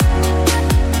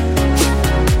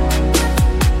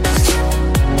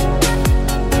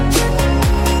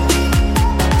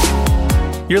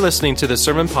You're listening to the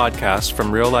Sermon Podcast from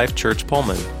Real Life Church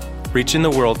Pullman, reaching the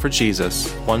world for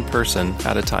Jesus, one person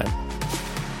at a time.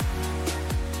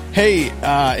 Hey,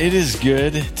 it is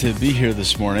good to be here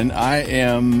this morning. I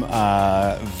am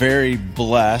very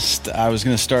blessed. I was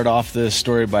going to start off this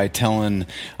story by telling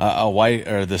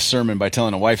the sermon by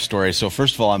telling a wife story. So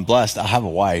first of all, I'm blessed. I have a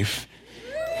wife,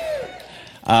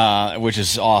 which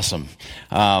is awesome.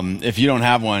 If you don't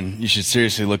have one, you should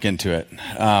seriously look into it.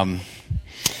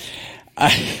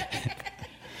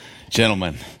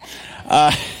 Gentlemen,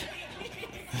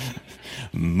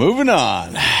 moving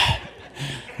on.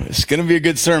 It's going to be a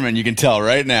good sermon, you can tell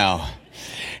right now.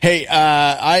 Hey,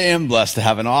 I am blessed to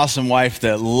have an awesome wife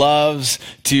that loves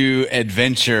to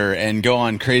adventure and go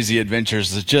on crazy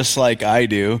adventures just like I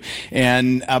do.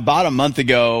 And about a month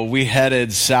ago, we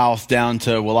headed south down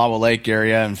to Wallowa Lake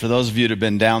area. And for those of you that have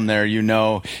been down there, you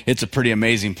know it's a pretty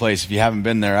amazing place. If you haven't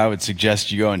been there, I would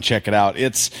suggest you go and check it out.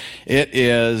 It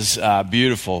is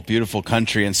beautiful, beautiful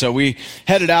country. And so we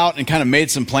headed out and kind of made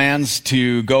some plans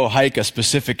to go hike a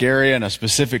specific area and a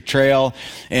specific trail.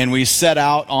 And we set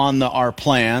out on our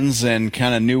plan and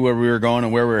kind of knew where we were going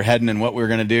and where we were heading and what we were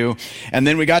going to do. And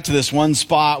then we got to this one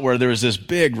spot where there was this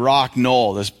big rock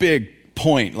knoll, this big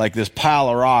point, like this pile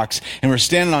of rocks, and we're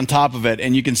standing on top of it,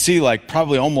 and you can see like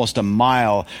probably almost a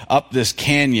mile up this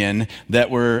canyon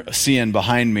that we're seeing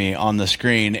behind me on the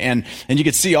screen. And you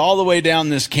could see all the way down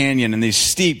this canyon and these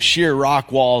steep, sheer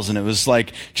rock walls, and it was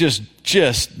like just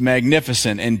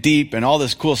magnificent and deep and all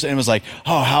this cool stuff. And it was like,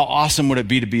 oh, how awesome would it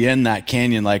be to be in that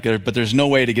canyon? But there's no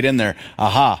way to get in there.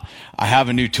 Aha, I have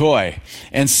a new toy.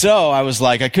 And so I was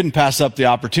like, I couldn't pass up the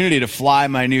opportunity to fly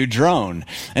my new drone.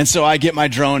 And so I get my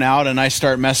drone out and I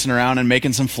start messing around and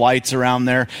making some flights around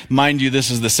there. Mind you,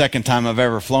 this is the second time I've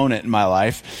ever flown it in my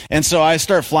life. And so I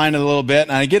start flying it a little bit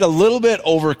and I get a little bit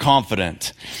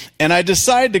overconfident. And I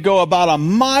decide to go about a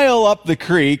mile up the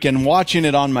creek and watching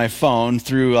it on my phone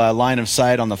through a line of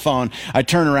sight on the phone. I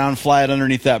turn around, fly it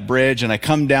underneath that bridge, and I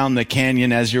come down the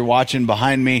canyon as you're watching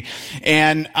behind me.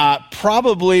 And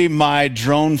probably my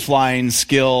drone flying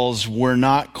skills were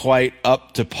not quite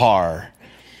up to par,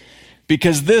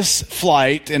 because this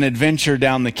flight and adventure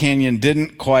down the canyon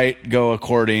didn't quite go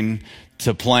according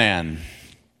to plan.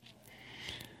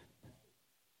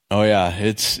 Oh yeah,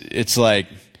 it's like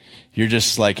you're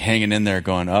just like hanging in there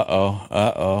going,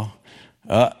 uh-oh,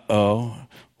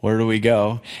 where do we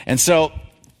go? And so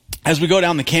as we go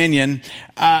down the canyon,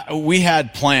 we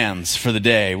had plans for the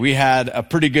day. We had a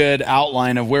pretty good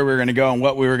outline of where we were going to go and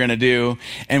what we were going to do.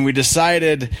 And we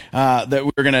decided that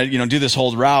we were going to, do this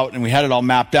whole route, and we had it all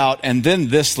mapped out. And then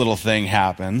this little thing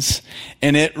happens,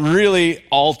 and it really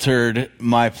altered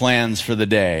my plans for the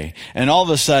day. And all of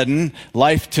a sudden,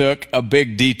 life took a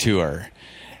big detour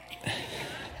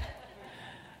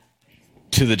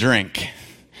to the drink.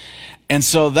 And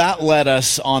so that led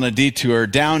us on a detour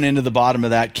down into the bottom of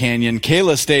that canyon.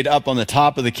 Kayla stayed up on the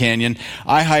top of the canyon.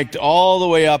 I hiked all the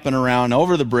way up and around,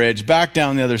 over the bridge, back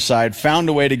down the other side, found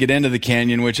a way to get into the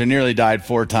canyon, which I nearly died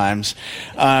 4 times.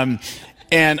 And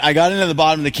I got into the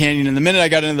bottom of the canyon, and the minute I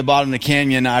got into the bottom of the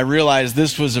canyon, I realized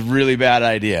this was a really bad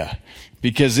idea,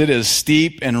 because it is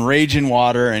steep and raging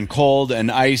water and cold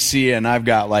and icy, and I've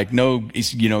got like no,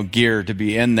 gear to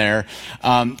be in there.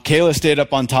 Kayla stayed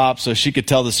up on top so she could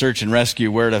tell the search and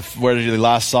rescue where they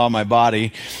last saw my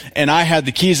body. And I had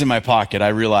the keys in my pocket, I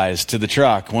realized, to the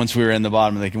truck once we were in the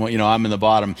bottom. I'm in the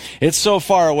bottom. It's so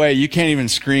far away, you can't even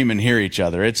scream and hear each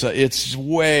other. It's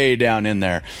way down in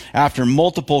there. After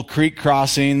multiple creek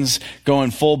crossings,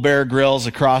 going full Bear Grylls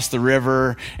across the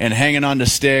river and hanging onto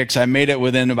sticks, I made it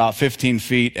within about 15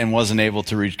 feet and wasn't able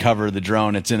to recover the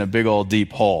drone. It's in a big old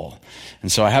deep hole. And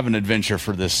so I have an adventure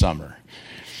for this summer.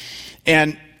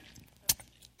 And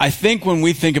I think when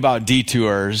we think about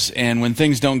detours and when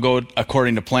things don't go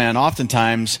according to plan,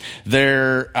 oftentimes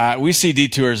we see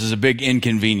detours as a big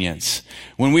inconvenience.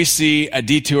 When we see a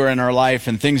detour in our life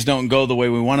and things don't go the way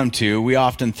we want them to, we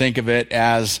often think of it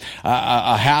as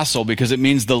a hassle, because it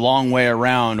means the long way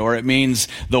around, or it means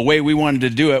the way we wanted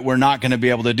to do it, we're not going to be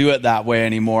able to do it that way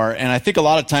anymore. And I think a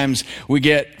lot of times we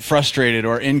get frustrated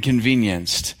or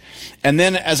inconvenienced. And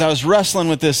then as I was wrestling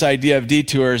with this idea of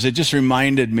detours, it just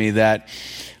reminded me that,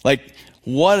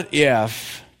 what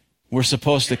if we're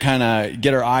supposed to kind of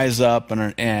get our eyes up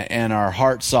and our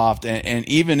heart soft, and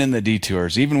even in the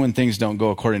detours, even when things don't go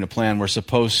according to plan, we're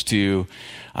supposed to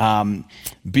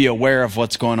be aware of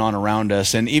what's going on around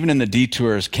us. And even in the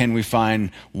detours, can we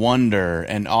find wonder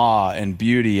and awe and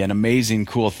beauty and amazing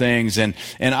cool things? And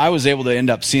I was able to end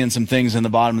up seeing some things in the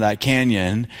bottom of that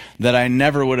canyon that I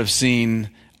never would have seen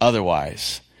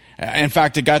otherwise. In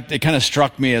fact, it kind of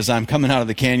struck me as I'm coming out of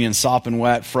the canyon, sopping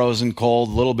wet, frozen cold,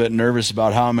 a little bit nervous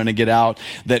about how I'm going to get out,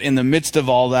 that in the midst of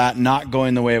all that not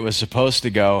going the way it was supposed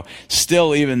to go,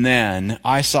 still even then,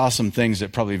 I saw some things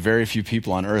that probably very few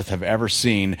people on earth have ever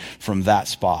seen from that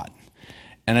spot.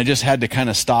 And I just had to kind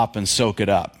of stop and soak it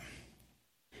up.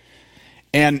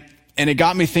 And it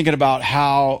got me thinking about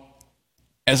how,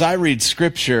 as I read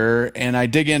Scripture and I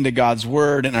dig into God's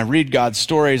Word and I read God's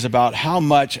stories about how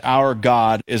much our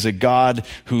God is a God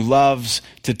who loves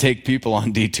to take people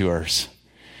on detours.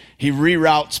 He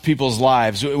reroutes people's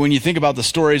lives. When you think about the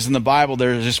stories in the Bible,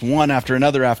 there's just one after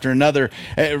another.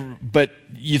 But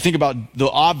you think about the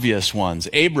obvious ones.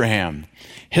 Abraham,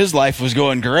 his life was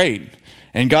going great.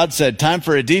 And God said, time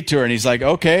for a detour. And he's like,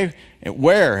 okay,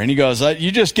 where? And he goes,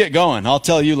 you just get going. I'll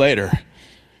tell you later.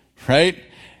 Right?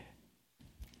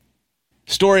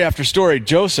 Story after story.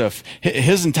 Joseph,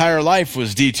 his entire life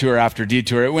was detour after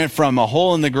detour. It went from a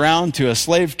hole in the ground to a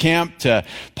slave camp to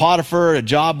Potiphar, a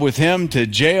job with him, to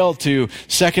jail, to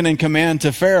second in command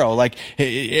to Pharaoh. Like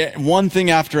one thing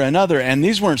after another. And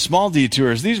these weren't small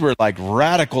detours. These were like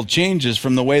radical changes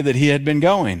from the way that he had been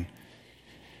going.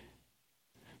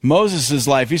 Moses'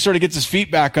 life, he sort of gets his feet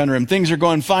back under him. Things are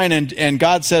going fine, and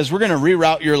God says, we're going to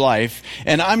reroute your life,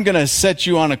 and I'm going to set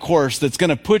you on a course that's going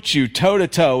to put you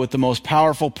toe-to-toe with the most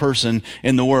powerful person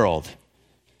in the world.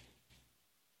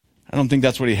 I don't think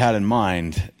that's what he had in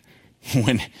mind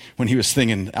when he was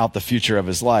thinking out the future of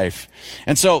his life.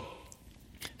 And so,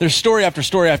 there's story after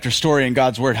story after story in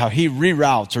God's Word, how he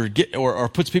reroutes or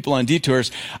puts people on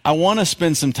detours. I want to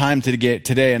spend some time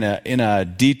today in a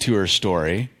detour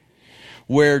story,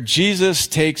 where Jesus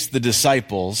takes the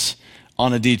disciples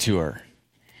on a detour.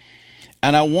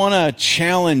 And I want to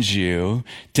challenge you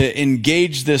to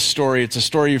engage this story. It's a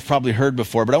story you've probably heard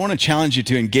before, but I want to challenge you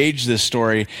to engage this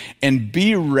story and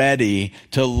be ready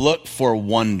to look for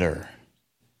wonder.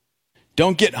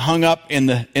 Don't get hung up in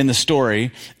the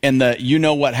story and you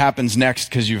know what happens next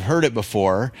because you've heard it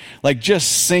before. Like,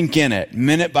 just sink in it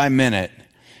minute by minute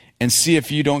and see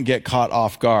if you don't get caught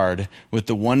off guard with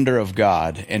the wonder of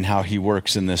God and how he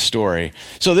works in this story.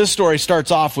 So this story starts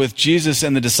off with Jesus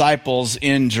and the disciples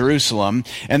in Jerusalem,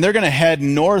 and they're going to head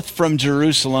north from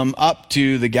Jerusalem up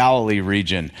to the Galilee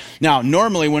region. Now,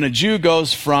 normally when a Jew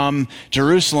goes from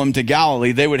Jerusalem to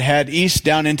Galilee, they would head east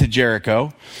down into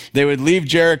Jericho. They would leave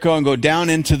Jericho and go down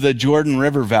into the Jordan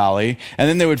River Valley, and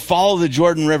then they would follow the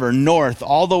Jordan River north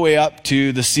all the way up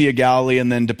to the Sea of Galilee,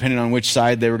 and then depending on which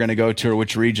side they were going to go to or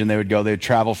which region they would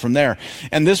travel from there.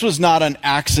 And this was not an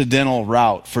accidental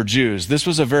route for Jews. This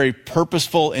was a very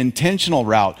purposeful, intentional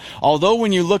route. Although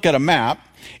when you look at a map,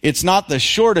 it's not the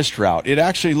shortest route. It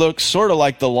actually looks sort of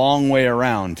like the long way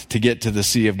around to get to the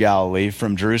Sea of Galilee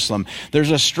from Jerusalem.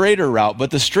 There's a straighter route,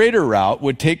 but the straighter route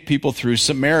would take people through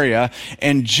Samaria,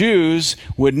 and Jews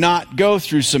would not go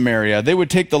through Samaria. They would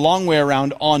take the long way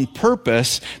around on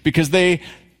purpose because they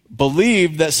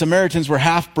believed that Samaritans were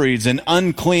half-breeds and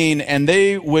unclean, and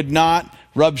they would not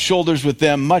rub shoulders with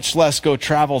them, much less go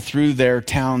travel through their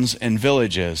towns and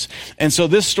villages. And so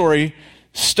this story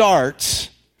starts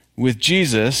with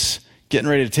Jesus getting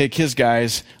ready to take his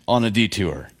guys on a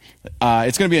detour.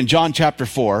 It's going to be in John chapter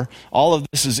 4. All of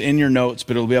this is in your notes,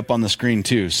 but it'll be up on the screen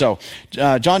too. So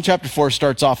John chapter 4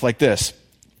 starts off like this.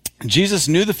 Jesus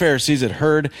knew the Pharisees had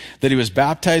heard that he was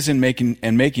baptizing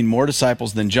and making more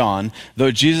disciples than John,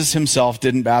 though Jesus himself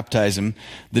didn't baptize him,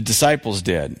 the disciples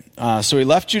did. So he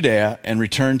left Judea and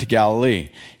returned to Galilee.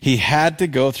 He had to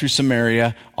go through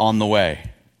Samaria on the way.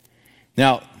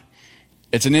 Now,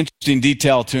 it's an interesting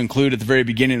detail to include at the very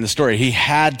beginning of the story. He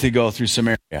had to go through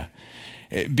Samaria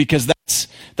because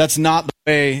that's not the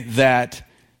way that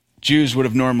Jews would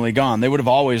have normally gone. They would have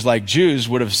always, like Jews,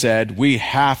 would have said, we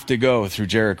have to go through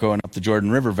Jericho and up the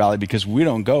Jordan River Valley because we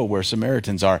don't go where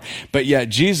Samaritans are. But yet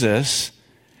Jesus,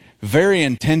 very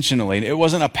intentionally, it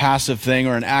wasn't a passive thing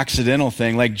or an accidental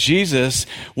thing. Like Jesus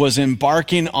was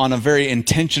embarking on a very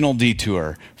intentional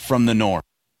detour from the north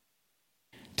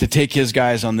to take his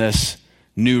guys on this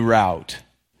new route.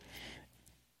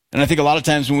 And I think a lot of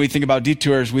times when we think about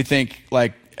detours, we think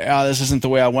like, oh, this isn't the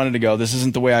way I wanted to go. This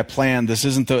isn't the way I planned. This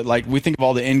isn't we think of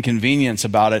all the inconvenience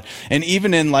about it. And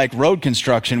even in like road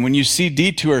construction, when you see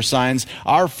detour signs,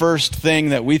 our first thing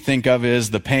that we think of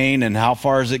is the pain and how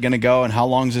far is it going to go and how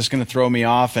long is this going to throw me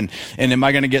off and am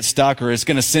I going to get stuck or it's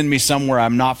going to send me somewhere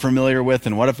I'm not familiar with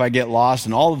and what if I get lost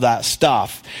and all of that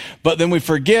stuff. But then we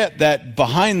forget that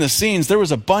behind the scenes, there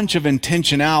was a bunch of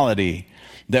intentionality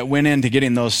that went into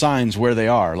getting those signs where they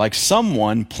are. Like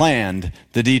someone planned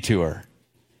the detour.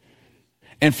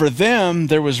 And for them,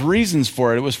 there was reasons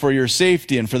for it. It was for your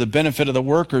safety and for the benefit of the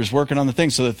workers working on the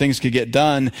things so that things could get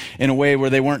done in a way where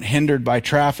they weren't hindered by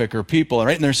traffic or people,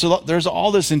 right? And there's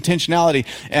all this intentionality.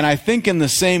 And I think in the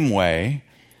same way,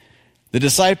 the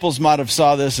disciples might have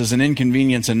saw this as an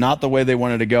inconvenience and not the way they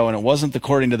wanted to go, and it wasn't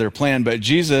according to their plan, but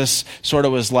Jesus sort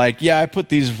of was like, yeah, I put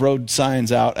these road signs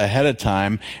out ahead of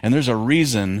time, and there's a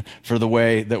reason for the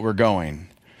way that we're going.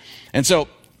 And so,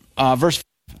 verse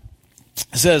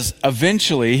says,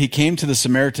 eventually he came to the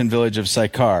Samaritan village of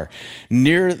Sychar,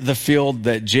 near the field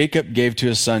that Jacob gave to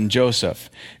his son Joseph.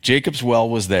 Jacob's well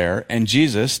was there, and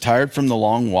Jesus, tired from the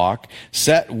long walk,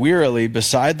 sat wearily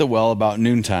beside the well about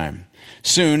noontime.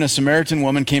 Soon a Samaritan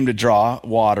woman came to draw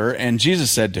water, and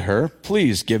Jesus said to her,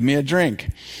 "Please give me a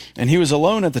drink." And he was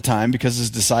alone at the time because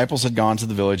his disciples had gone to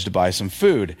the village to buy some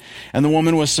food. And the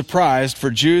woman was surprised,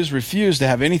 for Jews refused to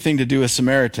have anything to do with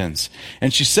Samaritans.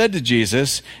 And she said to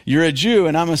Jesus, "You're a Jew,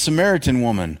 and I'm a Samaritan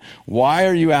woman. Why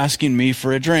are you asking me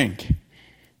for a drink?"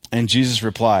 And Jesus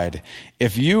replied,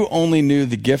 "If you only knew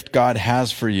the gift God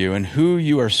has for you and who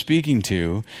you are speaking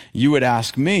to, you would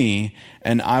ask me,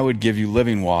 and I would give you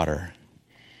living water."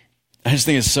 I just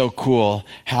think it's so cool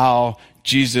how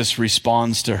Jesus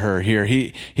responds to her here.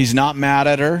 He's not mad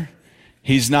at her.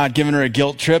 He's not giving her a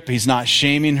guilt trip. He's not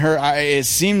shaming her. It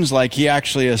seems like he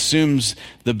actually assumes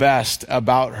the best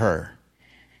about her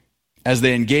as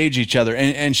they engage each other.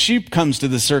 And she comes to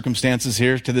the circumstances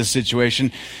here, to this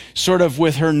situation, sort of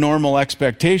with her normal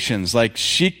expectations. Like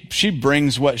she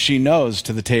brings what she knows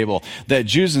to the table. That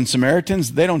Jews and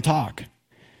Samaritans, they don't talk.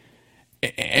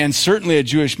 And certainly a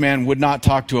Jewish man would not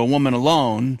talk to a woman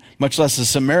alone, much less a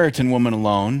Samaritan woman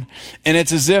alone. And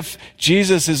it's as if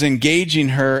Jesus is engaging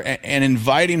her and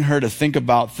inviting her to think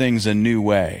about things a new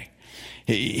way.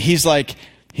 He's like,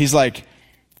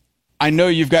 I know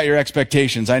you've got your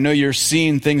expectations. I know you're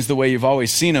seeing things the way you've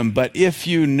always seen them, but if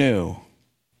you knew,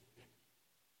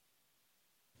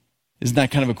 isn't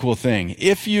that kind of a cool thing?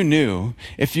 If you knew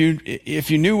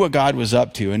what God was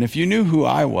up to, and if you knew who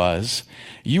I was,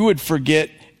 you would forget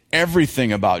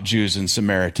everything about Jews and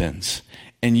Samaritans,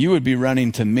 and you would be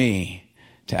running to me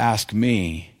to ask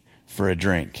me for a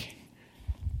drink.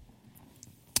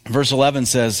 Verse 11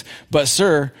 says, "But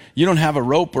sir, you don't have a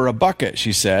rope or a bucket,"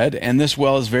 she said, "and this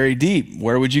well is very deep.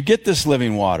 Where would you get this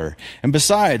living water? And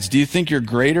besides, do you think you're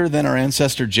greater than our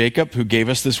ancestor Jacob, who gave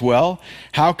us this well?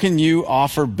 How can you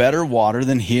offer better water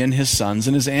than he and his sons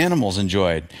and his animals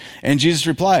enjoyed?" And Jesus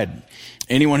replied,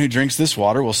 "Anyone who drinks this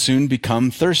water will soon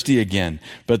become thirsty again,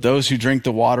 but those who drink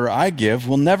the water I give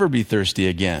will never be thirsty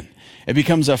again. It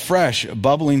becomes a fresh,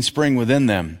 bubbling spring within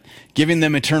them, giving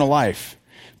them eternal life."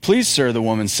 "Please, sir," the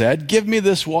woman said, "give me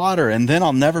this water, and then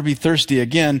I'll never be thirsty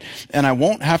again, and I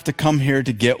won't have to come here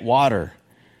to get water."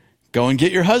 "Go and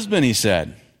get your husband," he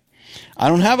said. "I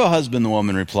don't have a husband," the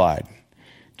woman replied.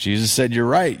 Jesus said, "You're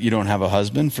right, you don't have a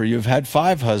husband, for you've had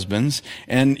 5 husbands,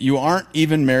 and you aren't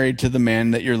even married to the man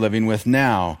that you're living with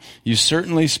now. You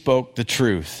certainly spoke the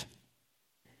truth."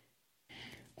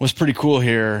 What's pretty cool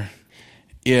here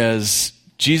is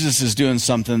Jesus is doing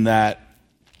something that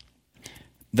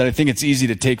I think it's easy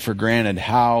to take for granted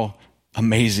how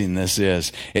amazing this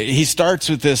is. He starts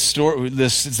with this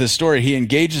story. He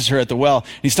engages her at the well.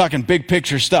 He's talking big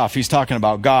picture stuff. He's talking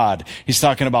about God. He's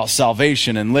talking about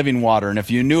salvation and living water. And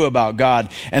if you knew about God,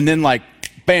 and then like,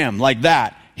 bam, like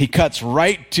that, he cuts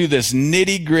right to this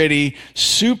nitty gritty,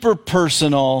 super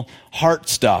personal heart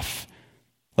stuff.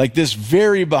 Like this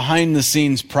very behind the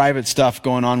scenes private stuff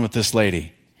going on with this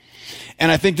lady.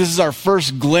 And I think this is our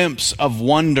first glimpse of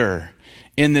wonder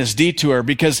in this detour,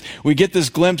 because we get this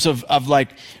glimpse of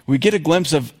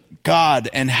God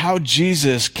and how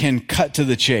Jesus can cut to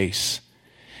the chase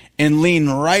and lean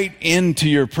right into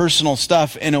your personal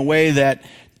stuff in a way that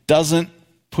doesn't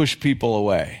push people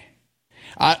away.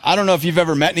 I don't know if you've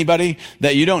ever met anybody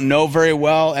that you don't know very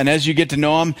well, and as you get to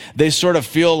know them, they sort of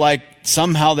feel like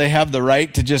somehow they have the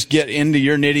right to just get into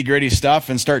your nitty-gritty stuff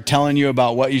and start telling you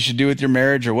about what you should do with your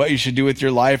marriage or what you should do with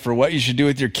your life or what you should do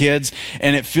with your kids,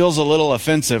 and it feels a little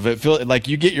offensive. It feels like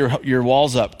you get your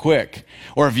walls up quick.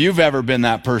 Or if you've ever been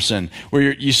that person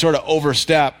where you sort of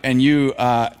overstep and you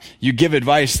give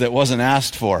advice that wasn't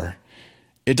asked for,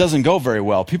 it doesn't go very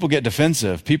well. People get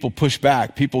defensive. People push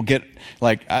back. People get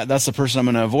like, that's the person I'm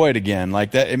going to avoid again.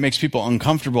 Like that, it makes people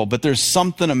uncomfortable. But there's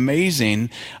something amazing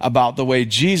about the way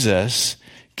Jesus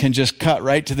can just cut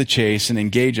right to the chase and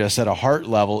engage us at a heart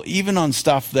level, even on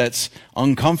stuff that's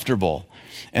uncomfortable.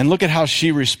 And look at how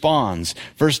she responds.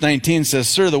 Verse 19 says,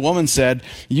 "Sir," the woman said,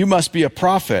 "you must be a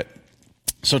prophet.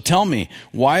 So tell me,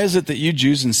 why is it that you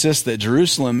Jews insist that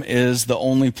Jerusalem is the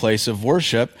only place of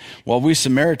worship, while we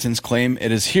Samaritans claim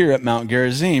it is here at Mount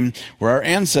Gerizim where our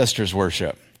ancestors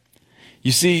worship?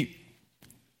 You see,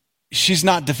 she's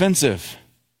not defensive.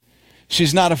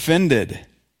 She's not offended.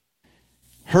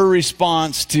 Her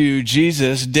response to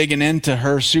Jesus digging into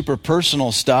her super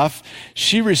personal stuff,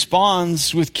 she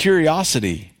responds with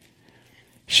curiosity.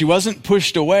 She wasn't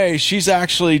pushed away. She's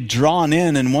actually drawn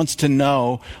in and wants to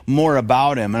know more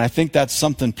about him. And I think that's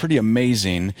something pretty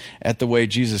amazing at the way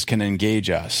Jesus can engage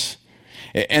us.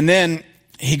 And then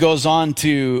he goes on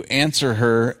to answer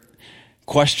her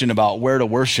question about where to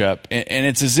worship. And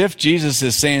it's as if Jesus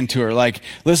is saying to her, like,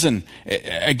 listen,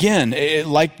 again,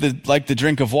 like the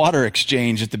drink of water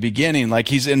exchange at the beginning, like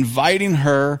he's inviting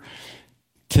her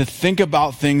to think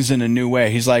about things in a new way.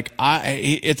 He's like,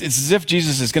 it's as if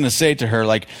Jesus is going to say to her,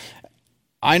 like,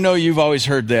 I know you've always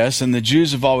heard this, and the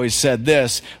Jews have always said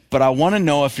this, but I want to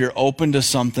know if you're open to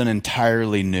something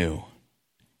entirely new.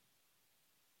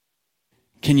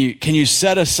 Can you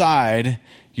set aside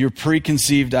your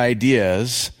preconceived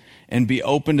ideas and be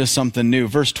open to something new?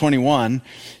 Verse 21,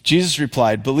 Jesus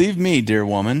replied, "Believe me, dear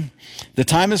woman, the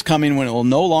time is coming when it will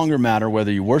no longer matter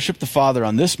whether you worship the Father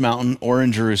on this mountain or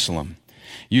in Jerusalem.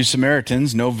 You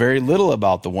Samaritans know very little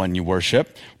about the one you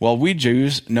worship, while we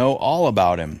Jews know all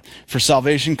about him, for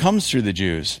salvation comes through the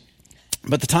Jews.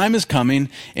 But the time is coming,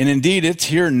 and indeed it's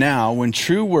here now, when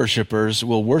true worshipers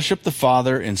will worship the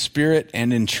Father in spirit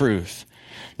and in truth.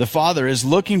 The Father is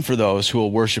looking for those who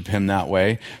will worship him that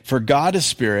way, for God is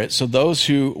spirit, so those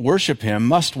who worship him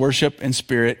must worship in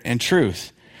spirit and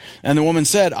truth." And the woman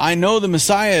said, "I know the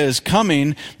Messiah is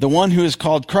coming, the one who is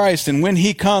called Christ, and when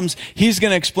he comes, he's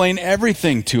going to explain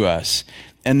everything to us."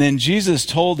 And then Jesus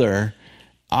told her,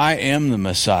 "I am the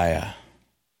Messiah."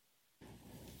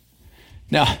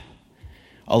 Now,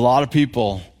 a lot of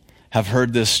people have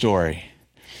heard this story.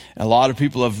 A lot of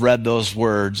people have read those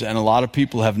words, and a lot of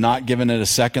people have not given it a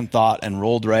second thought and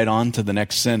rolled right on to the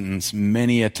next sentence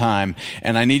many a time.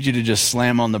 And I need you to just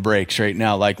slam on the brakes right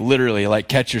now, like literally, like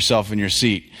catch yourself in your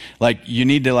seat. Like you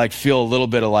need to like feel a little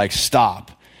bit of like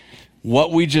stop.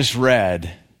 What we just read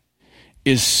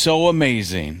is so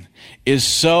amazing, is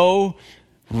so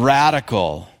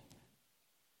radical.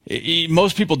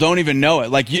 Most people don't even know it.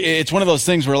 Like it's one of those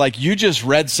things where like you just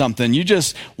read something, you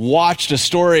just watched a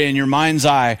story in your mind's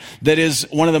eye that is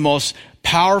one of the most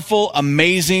powerful,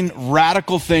 amazing,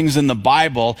 radical things in the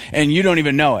Bible, and you don't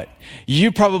even know it.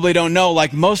 You probably don't know,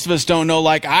 like most of us don't know,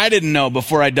 like I didn't know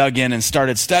before I dug in and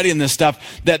started studying this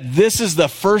stuff, that this is the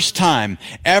first time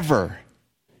ever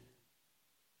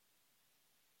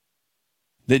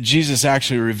that Jesus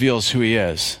actually reveals who he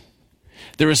is.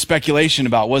 There was speculation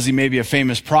about, was he maybe a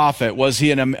famous prophet? Was he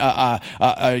a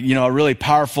really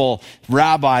powerful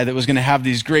rabbi that was going to have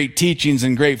these great teachings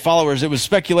and great followers? It was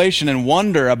speculation and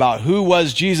wonder about who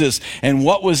was Jesus and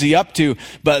what was he up to.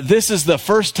 But this is the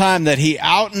first time that he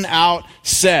out and out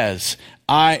says,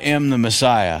 "I am the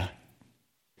Messiah."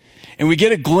 And we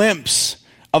get a glimpse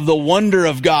of the wonder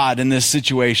of God in this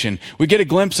situation. We get a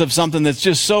glimpse of something that's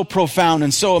just so profound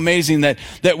and so amazing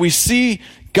that we see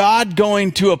God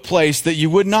going to a place that you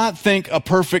would not think a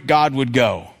perfect God would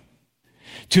go.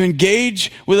 To engage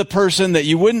with a person that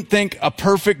you wouldn't think a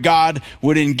perfect God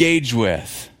would engage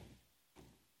with.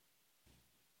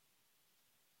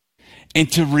 And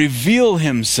to reveal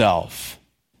himself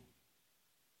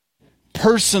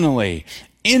personally,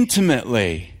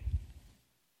 intimately,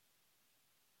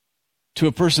 to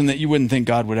a person that you wouldn't think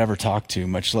God would ever talk to,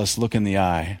 much less look in the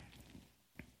eye.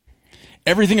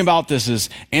 Everything about this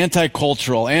is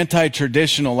anti-cultural,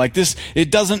 anti-traditional. Like this, it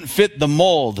doesn't fit the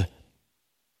mold.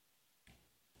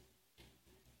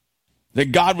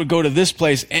 That God would go to this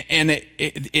place and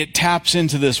it taps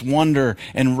into this wonder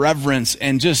and reverence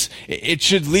and just, it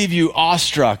should leave you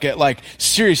awestruck at like,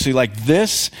 seriously, like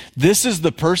this is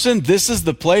the person, this is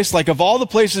the place. Like of all the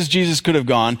places Jesus could have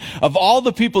gone, of all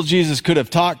the people Jesus could have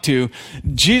talked to,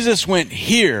 Jesus went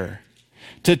here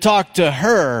to talk to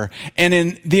her. And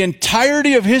in the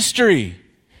entirety of history,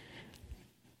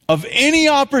 of any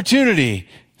opportunity,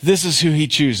 this is who he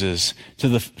chooses for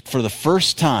the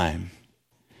first time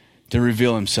to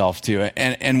reveal himself to.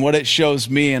 And what it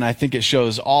shows me, and I think it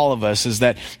shows all of us, is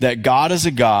that God is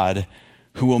a God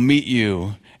who will meet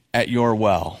you at your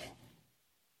well.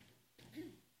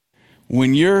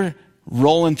 When you're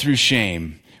rolling through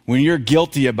shame, when you're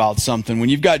guilty about something, when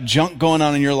you've got junk going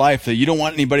on in your life that you don't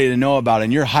want anybody to know about,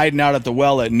 and you're hiding out at the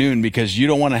well at noon because you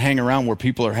don't want to hang around where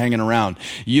people are hanging around.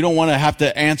 You don't want to have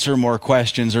to answer more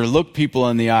questions or look people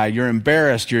in the eye. You're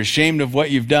embarrassed. You're ashamed of what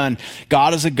you've done.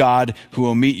 God is a God who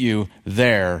will meet you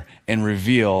there and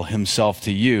reveal himself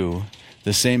to you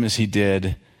the same as he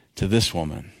did to this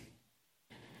woman.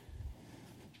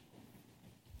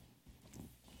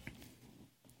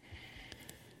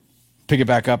 Pick it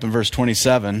back up in verse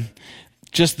 27.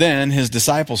 Just then, his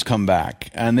disciples come back,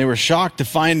 and they were shocked to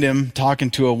find him talking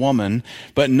to a woman,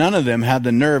 but none of them had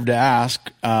the nerve to ask,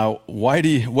 what do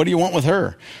you want with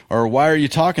her? Or why are you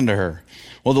talking to her?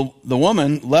 Well, the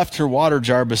woman left her water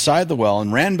jar beside the well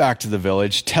and ran back to the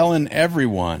village, telling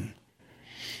everyone,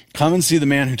 "Come and see the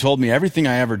man who told me everything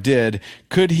I ever did.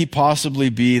 Could he possibly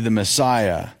be the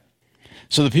Messiah?"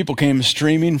 So the people came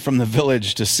streaming from the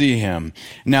village to see him.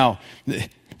 Now, the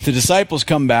disciples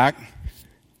come back,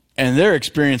 and they're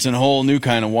experiencing a whole new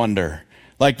kind of wonder.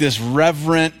 Like this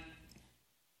reverent,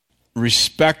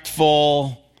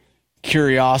 respectful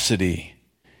curiosity.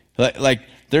 Like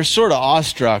they're sort of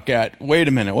awestruck at, wait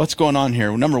a minute, what's going on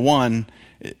here? Number one,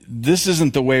 this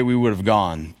isn't the way we would have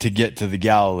gone to get to the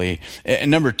Galilee.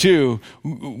 And number two,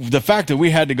 the fact that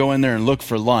we had to go in there and look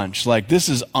for lunch, like this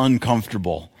is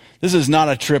uncomfortable. This is not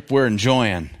a trip we're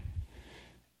enjoying.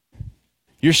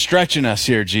 You're stretching us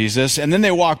here, Jesus. And then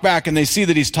they walk back and they see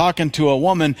that he's talking to a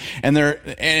woman, and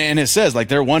it says like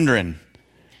they're wondering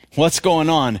what's going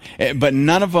on. But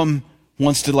none of them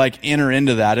wants to enter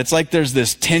into that. It's like there's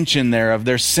this tension there of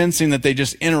they're sensing that they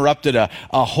just interrupted a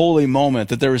holy moment,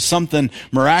 that there was something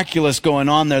miraculous going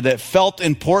on there that felt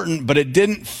important, but it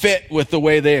didn't fit with the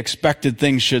way they expected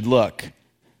things should look.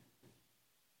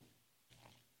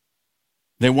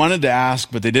 They wanted to ask,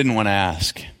 but they didn't want to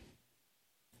ask.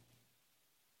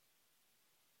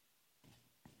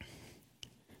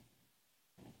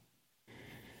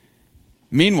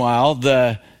 Meanwhile,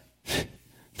 the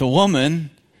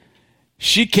woman,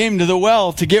 she came to the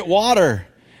well to get water.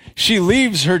 She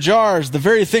leaves her jars, the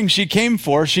very thing she came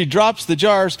for. She drops the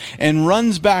jars and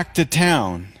runs back to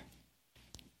town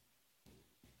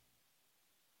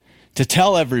to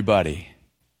tell everybody.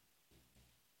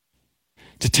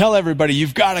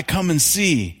 You've got to come and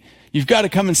see. You've got to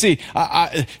come and see.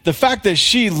 The fact that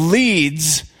she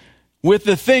leads with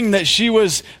the thing that she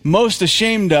was most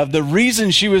ashamed of, the reason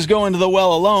she was going to the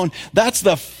well alone, that's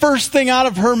the first thing out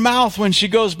of her mouth when she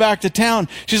goes back to town.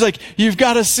 She's like, you've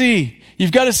got to see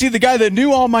the guy that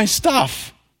knew all my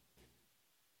stuff.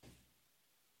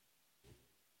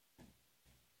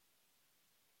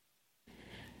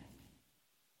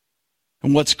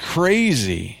 And what's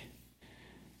crazy,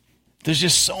 there's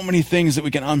just so many things that we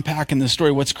can unpack in this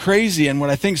story. What's crazy and what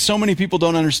I think so many people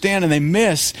don't understand and they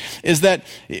miss is that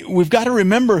we've got to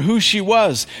remember who she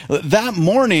was. That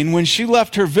morning when she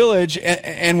left her village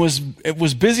and was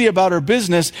busy about her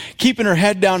business, keeping her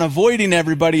head down, avoiding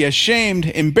everybody, ashamed,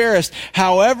 embarrassed,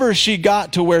 however she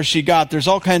got to where she got, there's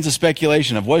all kinds of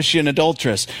speculation of, was she an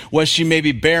adulteress? Was she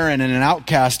maybe barren and an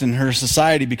outcast in her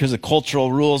society because of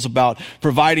cultural rules about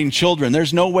providing children?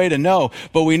 There's no way to know,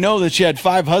 but we know that she had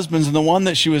 5 husbands, and the one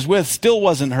that she was with still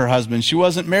wasn't her husband. She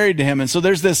wasn't married to him. And so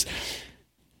there's this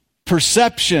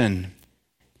perception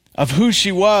of who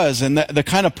she was and the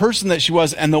kind of person that she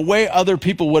was and the way other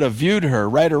people would have viewed her,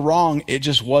 right or wrong. It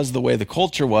just was the way the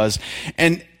culture was.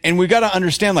 And we got to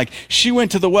understand, she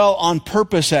went to the well on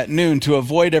purpose at noon to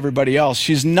avoid everybody else.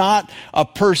 She's not a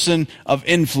person of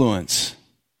influence.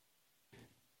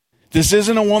 This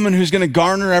isn't a woman who's going to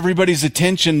garner everybody's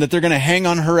attention, that they're going to hang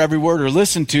on her every word or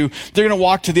listen to. They're going to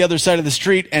walk to the other side of the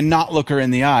street and not look her in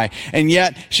the eye. And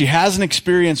yet, she has an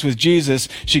experience with Jesus.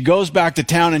 She goes back to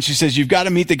town and she says, you've got to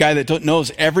meet the guy that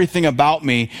knows everything about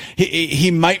me. He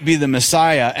might be the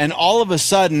Messiah. And all of a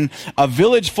sudden, a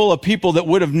village full of people that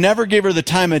would have never gave her the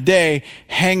time of day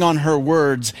hang on her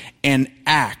words and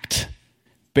act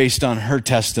based on her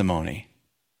testimony.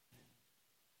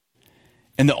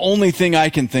 And the only thing I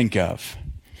can think of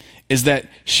is that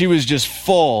she was just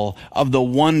full of the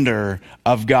wonder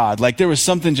of God. There was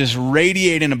something just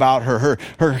radiating about her.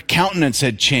 Her countenance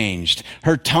had changed.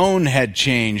 Her tone had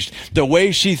changed. The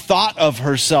way she thought of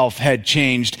herself had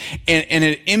changed. And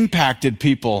it impacted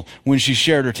people when she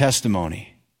shared her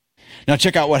testimony. Now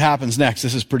check out what happens next.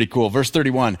 This is pretty cool. Verse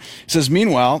 31 says,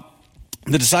 meanwhile,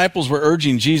 the disciples were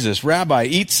urging Jesus, Rabbi,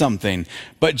 eat something.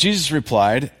 But Jesus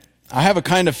replied, I have a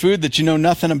kind of food that you know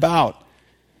nothing about.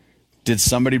 Did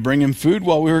somebody bring him food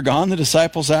while we were gone? The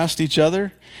disciples asked each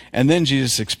other. And then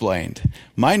Jesus explained,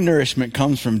 my nourishment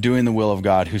comes from doing the will of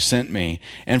God who sent me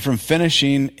and from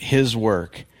finishing his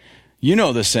work. You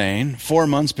know the saying, 4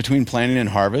 months between planting and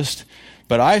harvest.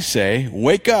 But I say,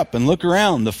 wake up and look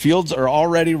around. The fields are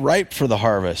already ripe for the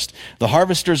harvest. The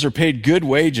harvesters are paid good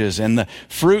wages, and the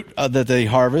fruit that they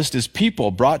harvest is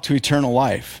people brought to eternal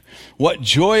life. What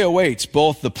joy awaits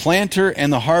both the planter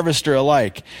and the harvester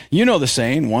alike. You know the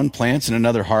saying, one plants and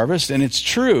another harvests, and it's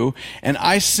true. And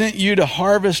I sent you to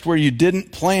harvest where you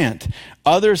didn't plant.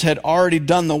 Others had already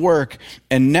done the work,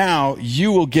 and now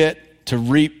you will get to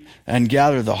reap and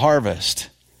gather the harvest.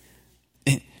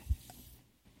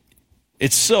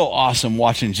 It's so awesome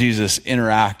watching Jesus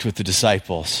interact with the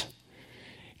disciples,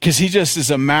 because he just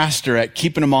is a master at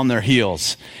keeping them on their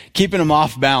heels, keeping them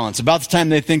off balance. About the time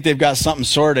they think they've got something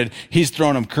sorted, he's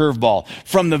throwing them curveball.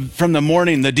 From the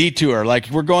morning, the detour, like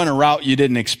we're going a route you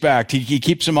didn't expect. He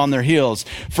keeps them on their heels.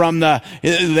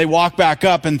 They walk back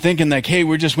up and thinking like, hey,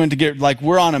 we just went to get, like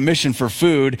we're on a mission for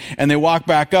food. And they walk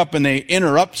back up and they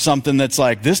interrupt something that's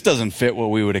like, this doesn't fit what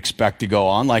we would expect to go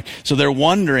on. Like, so they're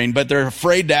wondering, but they're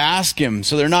afraid to ask him.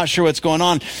 So they're not sure what's going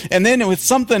on. And then with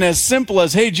something as simple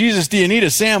as, hey, Jesus, do you need a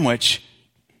sandwich?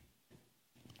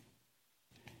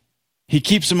 He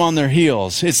keeps them on their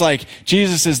heels. It's like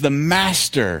Jesus is the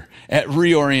master at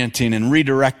reorienting and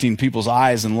redirecting people's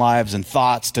eyes and lives and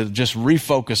thoughts to just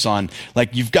refocus on,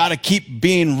 like, you've got to keep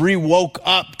being re-woke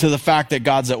up to the fact that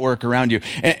God's at work around you.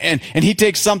 And he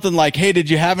takes something like, hey, did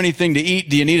you have anything to eat?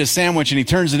 Do you need a sandwich? And he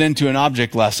turns it into an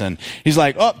object lesson. He's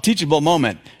like, oh, teachable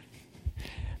moment.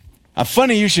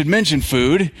 Funny you should mention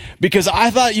food, because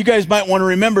I thought you guys might want to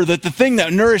remember that the thing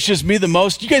that nourishes me the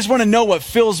most, you guys want to know what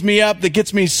fills me up, that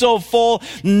gets me so full?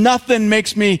 Nothing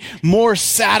makes me more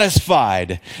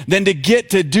satisfied than to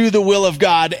get to do the will of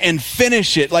God and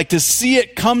finish it, like to see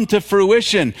it come to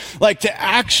fruition, like to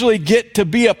actually get to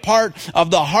be a part of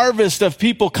the harvest of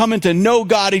people coming to know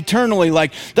God eternally.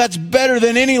 Like, that's better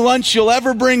than any lunch you'll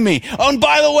ever bring me. Oh, and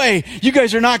by the way, you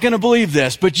guys are not going to believe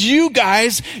this, but you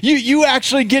guys, you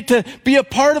actually get to be a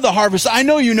part of the harvest. I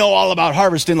know you know all about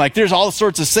harvesting. Like, there's all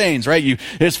sorts of sayings, right?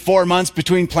 There's 4 months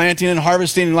between planting and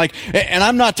harvesting, and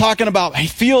I'm not talking about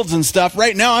fields and stuff.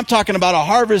 Right now, I'm talking about a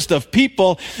harvest of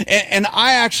people, and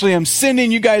I actually am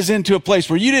sending you guys into a place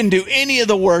where you didn't do any of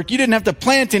the work. You didn't have to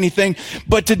plant anything,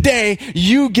 but today,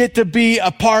 you get to be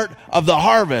a part of the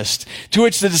harvest. To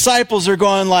which the disciples are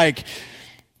going like,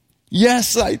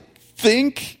 yes, I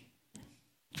think,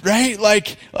 right?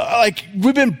 Like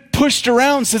we've been pushed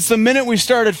around since the minute we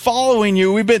started following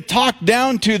you. We've been talked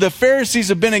down to. The Pharisees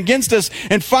have been against us.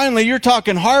 And finally, you're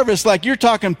talking harvest, like you're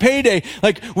talking payday.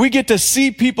 Like, we get to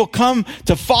see people come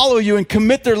to follow you and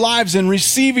commit their lives and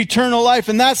receive eternal life.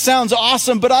 And that sounds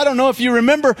awesome. But I don't know if you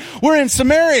remember, we're in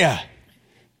Samaria.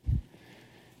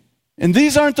 And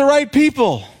these aren't the right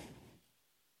people.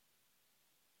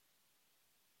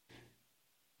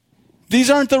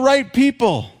 These aren't the right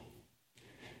people.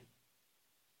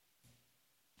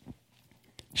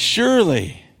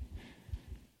 Surely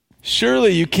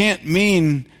you can't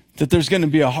mean that there's going to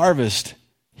be a harvest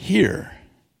here.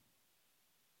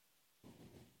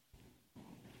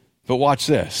 But watch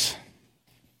this.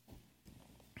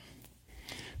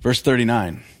 Verse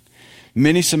 39.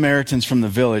 Many Samaritans from the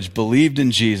village believed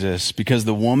in Jesus because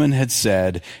the woman had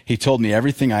said, he told me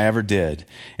everything I ever did.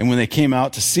 And when they came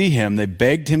out to see him, they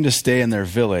begged him to stay in their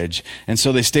village. And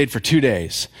so they stayed for 2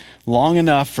 days, long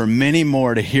enough for many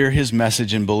more to hear his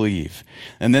message and believe.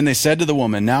 And then they said to the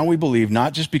woman, now we believe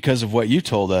not just because of what you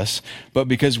told us, but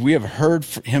because we have heard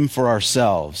him for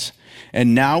ourselves.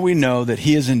 And now we know that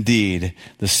he is indeed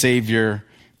the Savior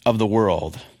of the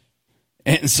world.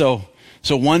 And so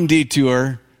one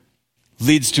detour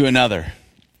leads to another.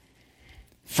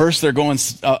 First, they're going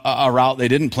a route they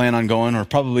didn't plan on going, or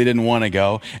probably didn't want to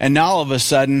go. And now all of a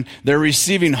sudden, they're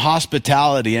receiving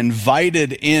hospitality,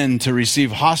 invited in to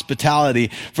receive hospitality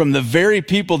from the very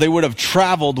people they would have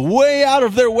traveled way out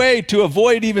of their way to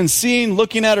avoid even seeing,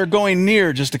 looking at, or going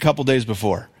near just a couple days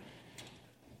before.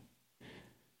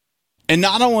 And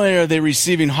not only are they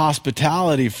receiving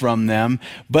hospitality from them,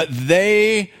 but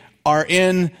they are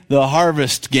in the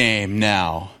harvest game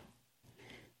now.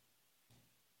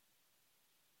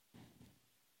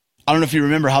 I don't know if you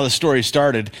remember how the story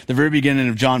started. The very beginning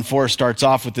of John 4 starts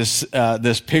off with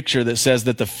this picture that says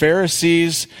that the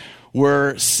Pharisees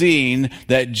were seeing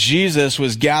that Jesus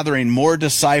was gathering more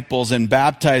disciples and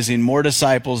baptizing more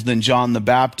disciples than John the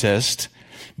Baptist.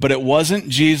 But it wasn't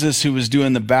Jesus who was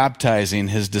doing the baptizing,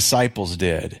 his disciples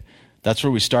did. That's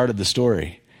where we started the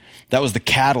story. That was the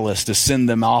catalyst to send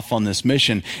them off on this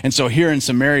mission. And so here in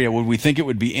Samaria, would we think it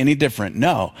would be any different?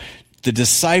 No. The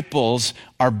disciples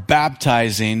are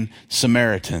baptizing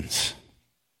Samaritans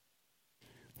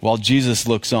while Jesus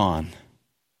looks on.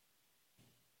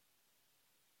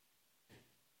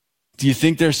 Do you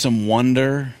think there's some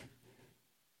wonder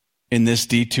in this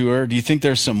detour? Do you think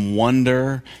there's some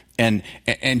wonder and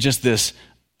just this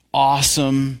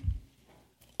awesome,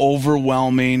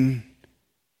 overwhelming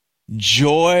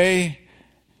joy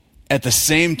at the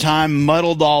same time,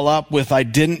 muddled all up with I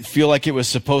didn't feel like it was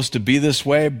supposed to be this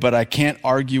way, but I can't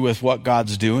argue with what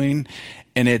God's doing.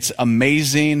 And it's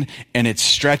amazing, and it's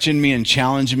stretching me and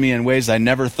challenging me in ways I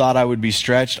never thought I would be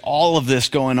stretched. All of this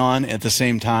going on at the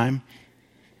same time.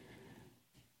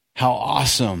 How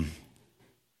awesome.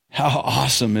 How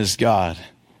awesome is God?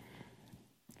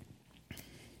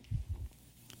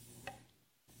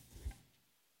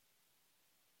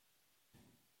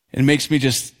 It makes me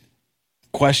just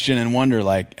question and wonder,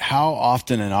 like, how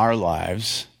often in our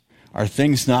lives are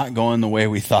things not going the way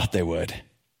we thought they would?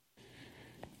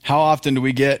 How often do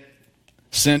we get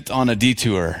sent on a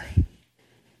detour?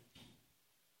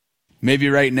 Maybe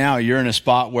right now you're in a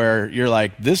spot where you're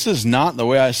like, this is not the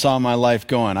way I saw my life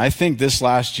going. I think this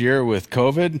last year with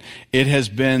COVID, it has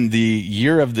been the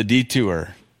year of the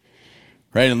detour.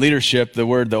 Right? In leadership, the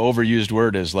overused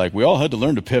word is like, we all had to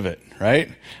learn to pivot, right?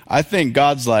 I think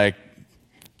God's like,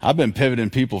 I've been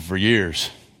pivoting people for years.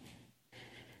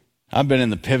 I've been in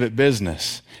the pivot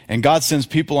business. And God sends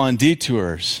people on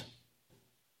detours.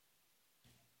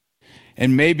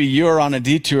 And maybe you're on a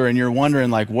detour and you're wondering,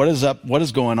 like, what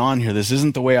is going on here? This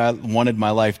isn't the way I wanted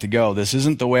my life to go. This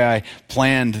isn't the way I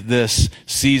planned this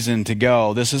season to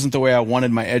go. This isn't the way I wanted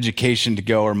my education to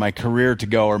go, or my career to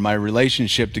go, or my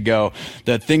relationship to go.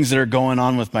 The things that are going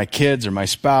on with my kids or my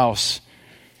spouse.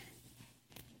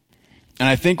 And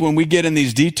I think when we get in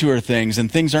these detour things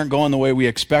and things aren't going the way we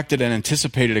expected and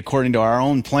anticipated according to our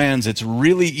own plans, it's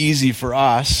really easy for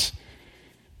us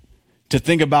to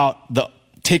think about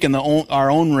taking our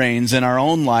own reins in our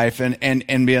own life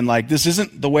and being like, this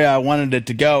isn't the way I wanted it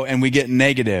to go. And we get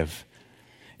negative,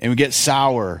 and we get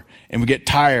sour, and we get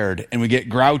tired, and we get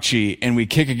grouchy, and we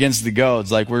kick against the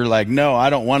goads. Like, we're like, no, I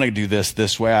don't want to do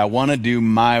this way. I want to do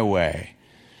my way.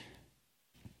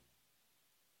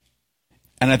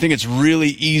 And I think it's really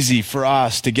easy for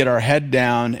us to get our head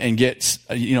down and get,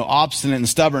 obstinate and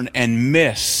stubborn and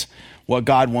miss what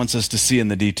God wants us to see in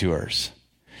the detours,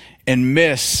 and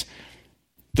miss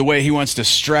the way he wants to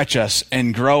stretch us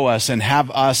and grow us and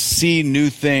have us see new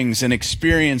things and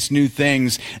experience new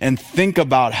things and think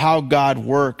about how God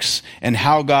works and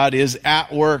how God is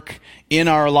at work in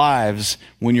our lives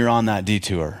when you're on that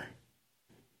detour.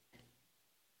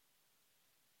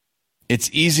 It's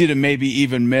easy to maybe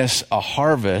even miss a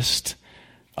harvest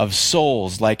of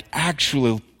souls, like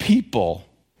actual people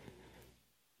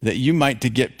that you might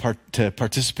get to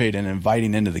participate in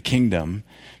inviting into the kingdom,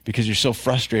 because you're so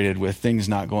frustrated with things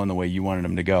not going the way you wanted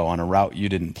them to go on a route you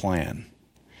didn't plan.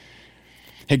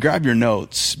 Hey, grab your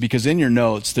notes, because in your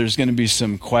notes, there's going to be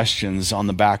some questions on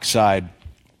the back side.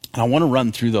 And I want to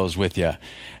run through those with you.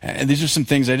 And these are some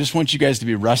things I just want you guys to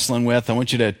be wrestling with. I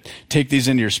want you to take these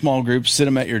into your small groups, sit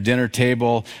them at your dinner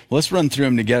table. Let's run through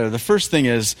them together. The first thing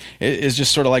is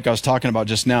just sort of like I was talking about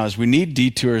just now, is we need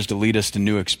detours to lead us to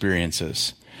new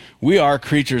experiences. We are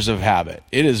creatures of habit.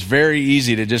 It is very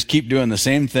easy to just keep doing the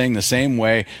same thing the same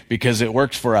way because it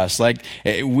works for us. Like,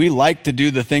 we like to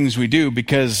do the things we do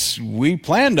because we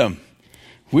planned them.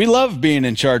 We love being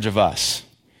in charge of us.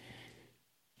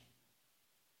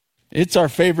 It's our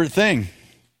favorite thing.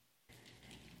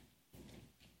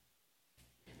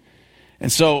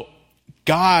 And so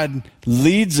God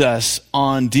leads us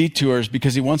on detours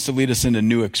because he wants to lead us into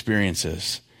new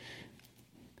experiences.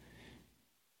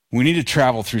 We need to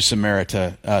travel through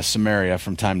Samaria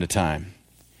from time to time.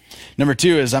 Number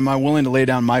 2 is, am I willing to lay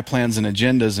down my plans and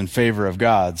agendas in favor of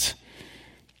God's?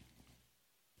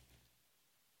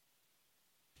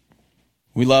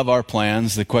 We love our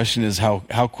plans. The question is how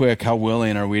quick, how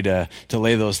willing are we to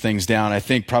lay those things down? I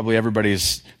think probably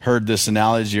everybody's heard this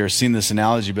analogy or seen this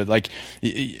analogy, but like,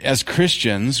 as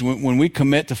Christians, when we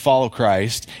commit to follow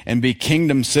Christ and be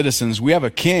kingdom citizens, we have a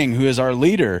king who is our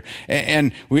leader.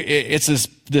 And it's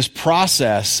this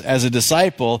process as a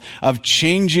disciple of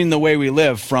changing the way we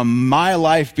live from my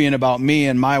life being about me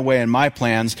and my way and my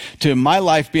plans to my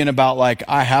life being about, like,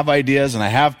 I have ideas and I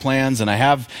have plans and I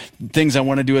have things I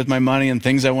want to do with my money and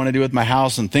things I want to do with my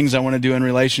house and things I want to do in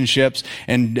relationships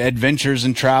and adventures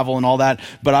and travel and all that.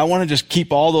 But I want to just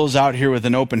keep all those out here with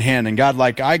an open hand. And God,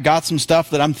 like, I got some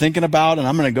stuff that I'm thinking about and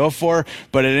I'm going to go for,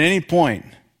 but at any point,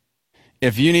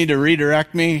 if you need to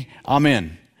redirect me, I'm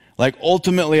in. Like,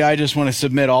 ultimately, I just want to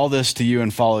submit all this to you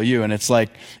and follow you. And it's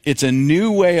like, it's a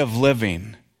new way of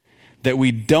living that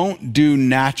we don't do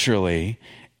naturally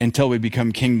until we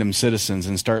become kingdom citizens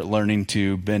and start learning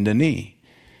to bend a knee.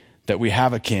 That we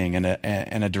have a king and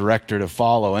a director to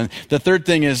follow. And the third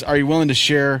thing is, are you willing to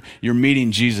share your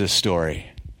meeting Jesus story?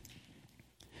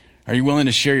 Are you willing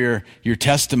to share your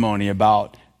testimony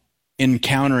about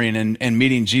encountering and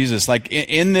meeting Jesus? Like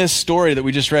in this story that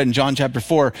we just read in John chapter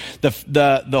 4,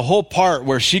 the whole part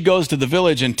where she goes to the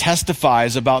village and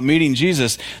testifies about meeting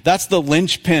Jesus, that's the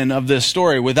linchpin of this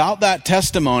story. Without that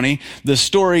testimony, the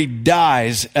story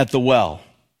dies at the well.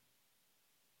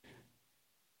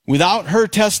 Without her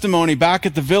testimony back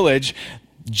at the village,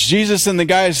 Jesus and the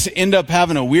guys end up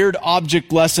having a weird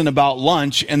object lesson about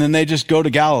lunch, and then they just go to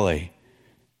Galilee.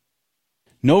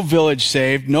 No village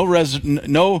saved, no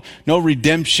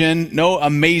redemption, no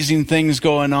amazing things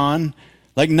going on.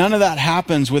 Like none of that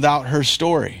happens without her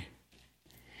story.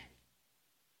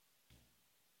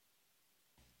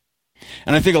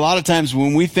 And I think a lot of times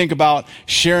when we think about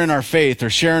sharing our faith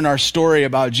or sharing our story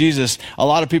about Jesus, a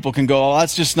lot of people can go, "Oh,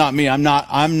 that's just not me. I'm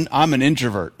an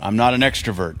introvert. I'm not an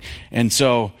extrovert." And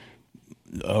so,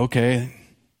 okay,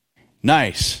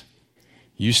 nice.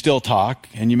 You still talk,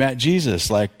 and you met Jesus.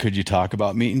 Like, could you talk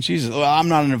about meeting Jesus? Well, I'm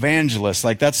not an evangelist.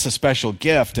 Like, that's a special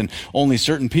gift, and only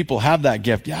certain people have that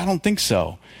gift. Yeah, I don't think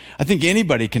so. I think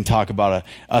anybody can talk about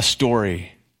a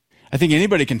story. I think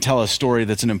anybody can tell a story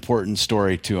that's an important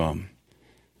story to them.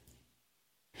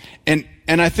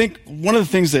 And I think one of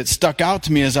the things that stuck out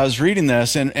to me as I was reading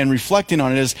this and reflecting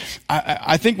on it is,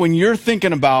 I think when you're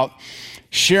thinking about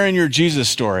sharing your Jesus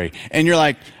story, and you're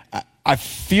like, I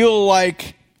feel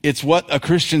like it's what a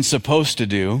Christian's supposed to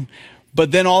do,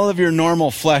 but then all of your normal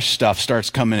flesh stuff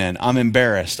starts coming in. I'm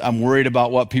embarrassed. I'm worried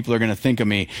about what people are going to think of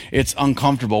me. It's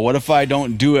uncomfortable. What if I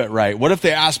don't do it right? What if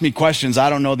they ask me questions I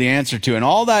don't know the answer to? And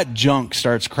all that junk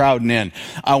starts crowding in.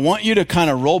 I want you to kind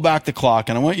of roll back the clock,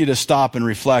 and I want you to stop and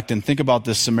reflect and think about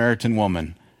this Samaritan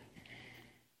woman.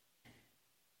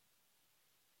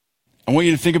 I want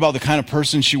you to think about the kind of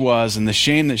person she was and the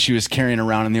shame that she was carrying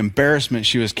around and the embarrassment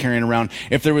she was carrying around.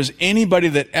 If there was anybody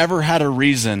that ever had a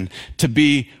reason to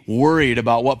be worried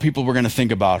about what people were going to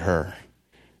think about her,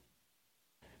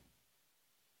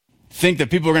 think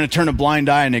that people were going to turn a blind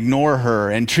eye and ignore her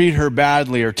and treat her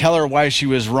badly or tell her why she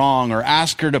was wrong or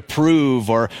ask her to prove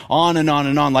or on and on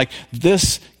and on. Like,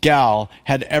 this gal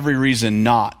had every reason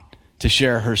not to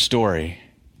share her story.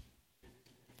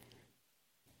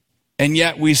 And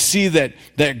yet we see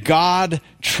that God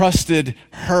trusted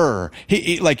her.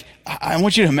 I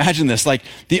want you to imagine this, like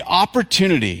the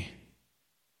opportunity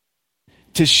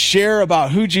to share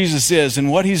about who Jesus is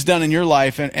and what he's done in your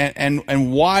life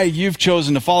and why you've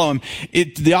chosen to follow him.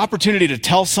 The opportunity to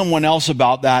tell someone else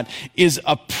about that is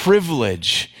a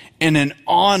privilege and an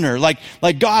honor. Like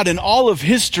God in all of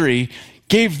history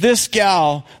gave this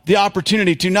gal the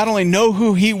opportunity to not only know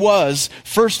who he was,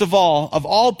 first of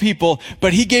all people,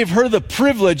 but he gave her the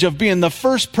privilege of being the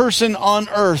first person on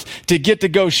earth to get to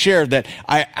go share that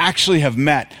I actually have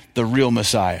met the real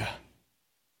Messiah.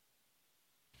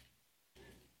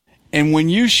 And when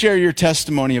you share your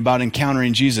testimony about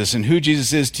encountering Jesus and who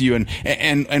Jesus is to you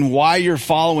and why you're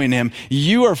following him,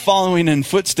 you are following in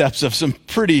footsteps of some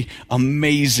pretty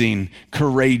amazing,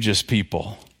 courageous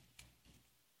people.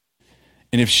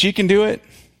 And if she can do it,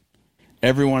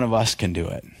 every one of us can do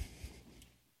it.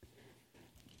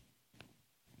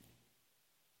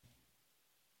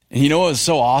 And you know what was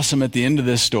so awesome at the end of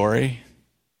this story?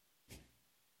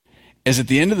 Is at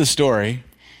the end of the story,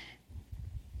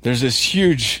 there's this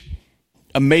huge,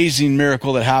 amazing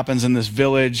miracle that happens in this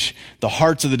village. The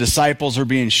hearts of the disciples are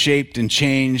being shaped and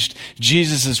changed.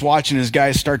 Jesus is watching his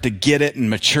guys start to get it and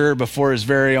mature before his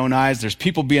very own eyes. There's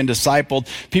people being discipled.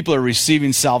 People are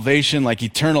receiving salvation, like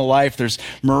eternal life. There's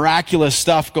miraculous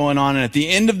stuff going on. And at the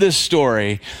end of this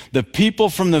story, the people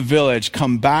from the village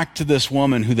come back to this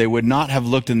woman who they would not have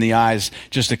looked in the eyes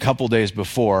just a couple days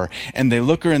before. And they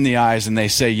look her in the eyes and they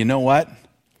say, you know what?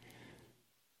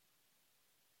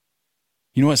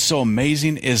 You know what's so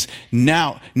amazing is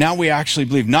now we actually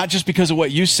believe, not just because of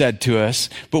what you said to us,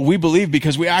 but we believe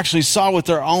because we actually saw with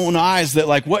our own eyes that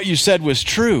like what you said was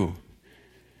true.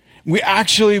 We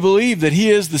actually believe that he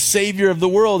is the Savior of the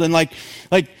world. And like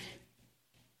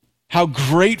how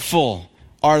grateful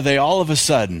are they all of a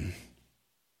sudden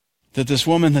that this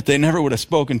woman that they never would have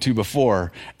spoken to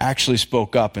before actually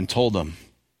spoke up and told them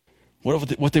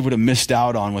what they would have missed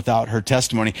out on without her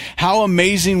testimony. How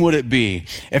amazing would it be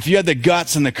if you had the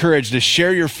guts and the courage to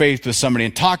share your faith with somebody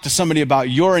and talk to somebody about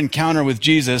your encounter with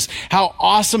Jesus? How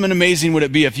awesome and amazing would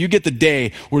it be if you get the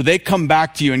day where they come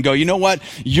back to you and go, you know what?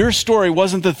 Your story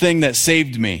wasn't the thing that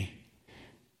saved me,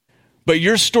 but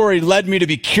your story led me to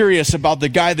be curious about the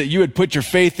guy that you had put your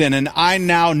faith in, and I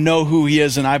now know who he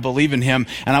is and I believe in him.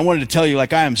 And I wanted to tell you,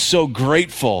 like, I am so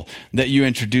grateful that you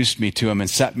introduced me to him and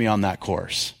set me on that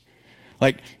course.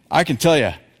 Like, I can tell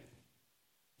you,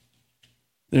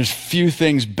 There's few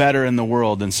things better in the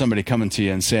world than somebody coming to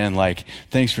you and saying like,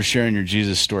 thanks for sharing your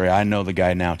Jesus story. I know the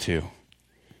guy now too.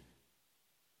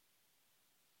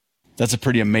 That's a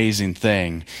pretty amazing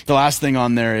thing. The last thing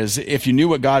on there is, if you knew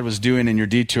what God was doing in your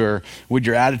detour, would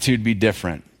your attitude be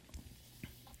different?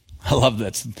 I love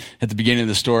that at the beginning of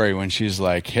the story when she's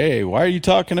like, hey, why are you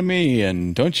talking to me?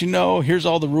 And don't you know, here's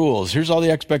all the rules. Here's all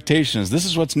the expectations. This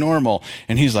is what's normal.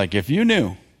 And he's like, if you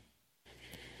knew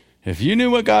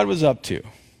what God was up to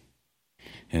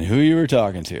and who you were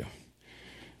talking to,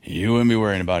 you wouldn't be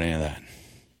worrying about any of that.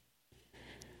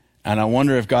 And I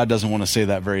wonder if God doesn't want to say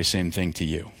that very same thing to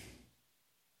you.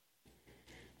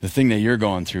 The thing that you're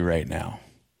going through right now,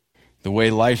 the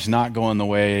way life's not going the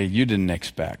way you didn't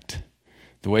expect,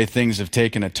 the way things have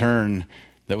taken a turn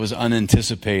that was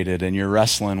unanticipated, and you're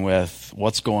wrestling with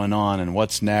what's going on and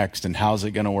what's next and how's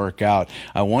it going to work out.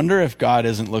 I wonder if God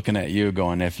isn't looking at you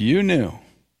going, if you knew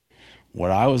what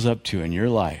I was up to in your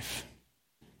life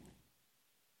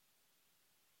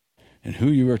and who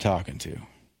you were talking to,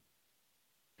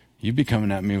 you'd be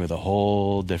coming at me with a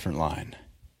whole different line.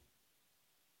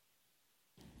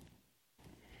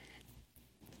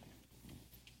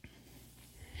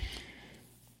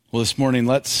 Well, this morning,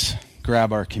 let's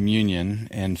grab our communion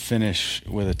and finish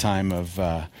with a time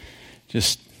of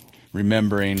just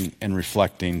remembering and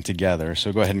reflecting together.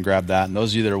 So go ahead and grab that. And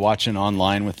those of you that are watching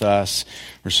online with us,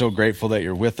 we're so grateful that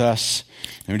you're with us.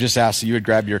 And we just ask that you would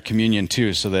grab your communion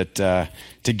too, so that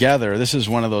together, this is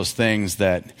one of those things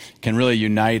that can really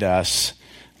unite us,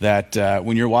 that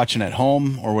when you're watching at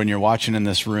home or when you're watching in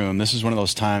this room, this is one of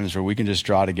those times where we can just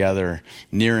draw together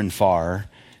near and far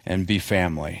and be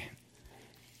family.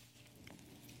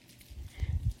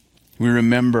 We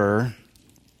remember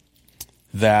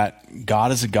that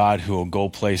God is a God who will go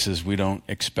places we don't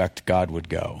expect God would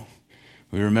go.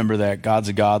 We remember that God's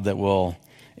a God that will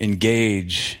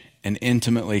engage and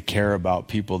intimately care about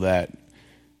people that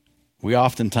we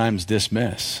oftentimes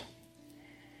dismiss.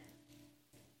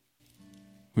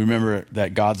 We remember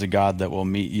that God's a God that will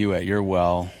meet you at your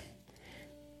well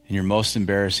in your most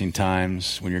embarrassing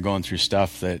times, when you're going through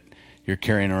stuff that you're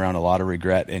carrying around a lot of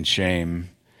regret and shame.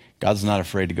 God's not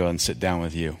afraid to go and sit down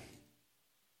with you.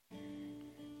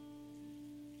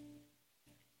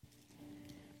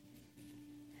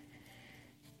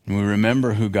 When we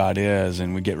remember who God is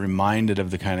and we get reminded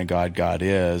of the kind of God God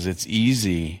is, it's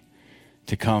easy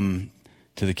to come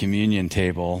to the communion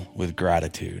table with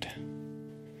gratitude,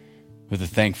 with a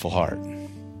thankful heart,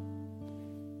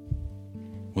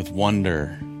 with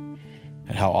wonder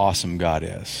at how awesome God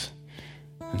is.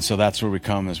 And so that's where we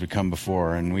come as we come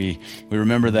before. And we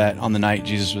remember that on the night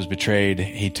Jesus was betrayed,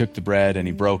 he took the bread and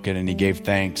he broke it and he gave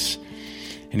thanks.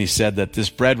 And he said that this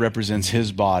bread represents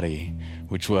his body,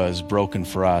 which was broken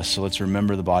for us. So let's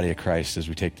remember the body of Christ as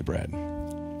we take the bread.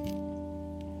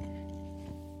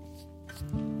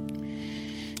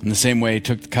 In the same way, he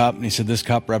took the cup and he said, this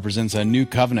cup represents a new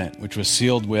covenant, which was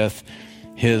sealed with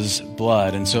his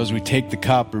blood. And so as we take the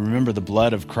cup, we remember the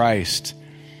blood of Christ.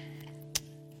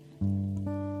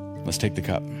 Let's take the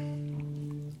cup.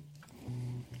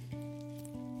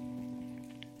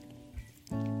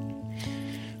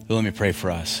 Let me pray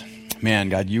for us. Man,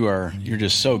 God, you're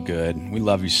just so good. We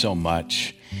love you so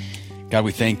much. God,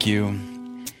 we thank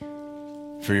you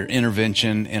for your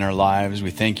intervention in our lives.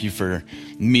 We thank you for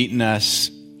meeting us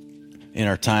in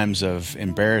our times of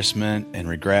embarrassment and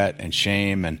regret and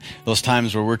shame, and those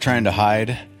times where we're trying to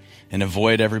hide and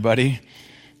avoid everybody.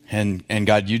 And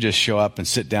God, you just show up and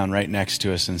sit down right next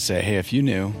to us and say, hey, if you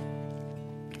knew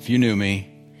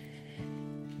me,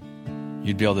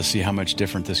 you'd be able to see how much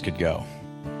different this could go.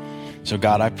 So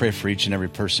God, I pray for each and every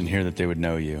person here that they would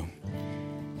know you,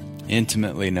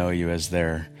 intimately know you as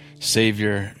their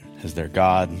Savior, as their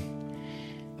God,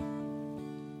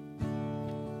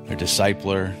 their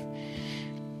discipler.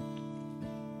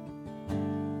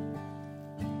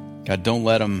 God, don't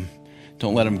let them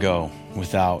go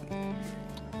without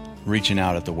reaching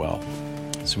out at the well.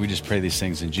 So we just pray these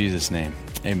things in Jesus' name.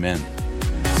 Amen.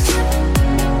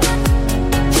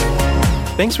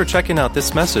 Thanks for checking out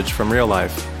this message from Real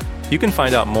Life. You can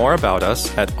find out more about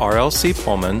us at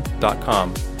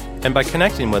rlcpullman.com and by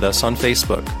connecting with us on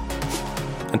Facebook.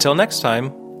 Until next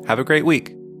time, have a great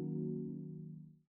week.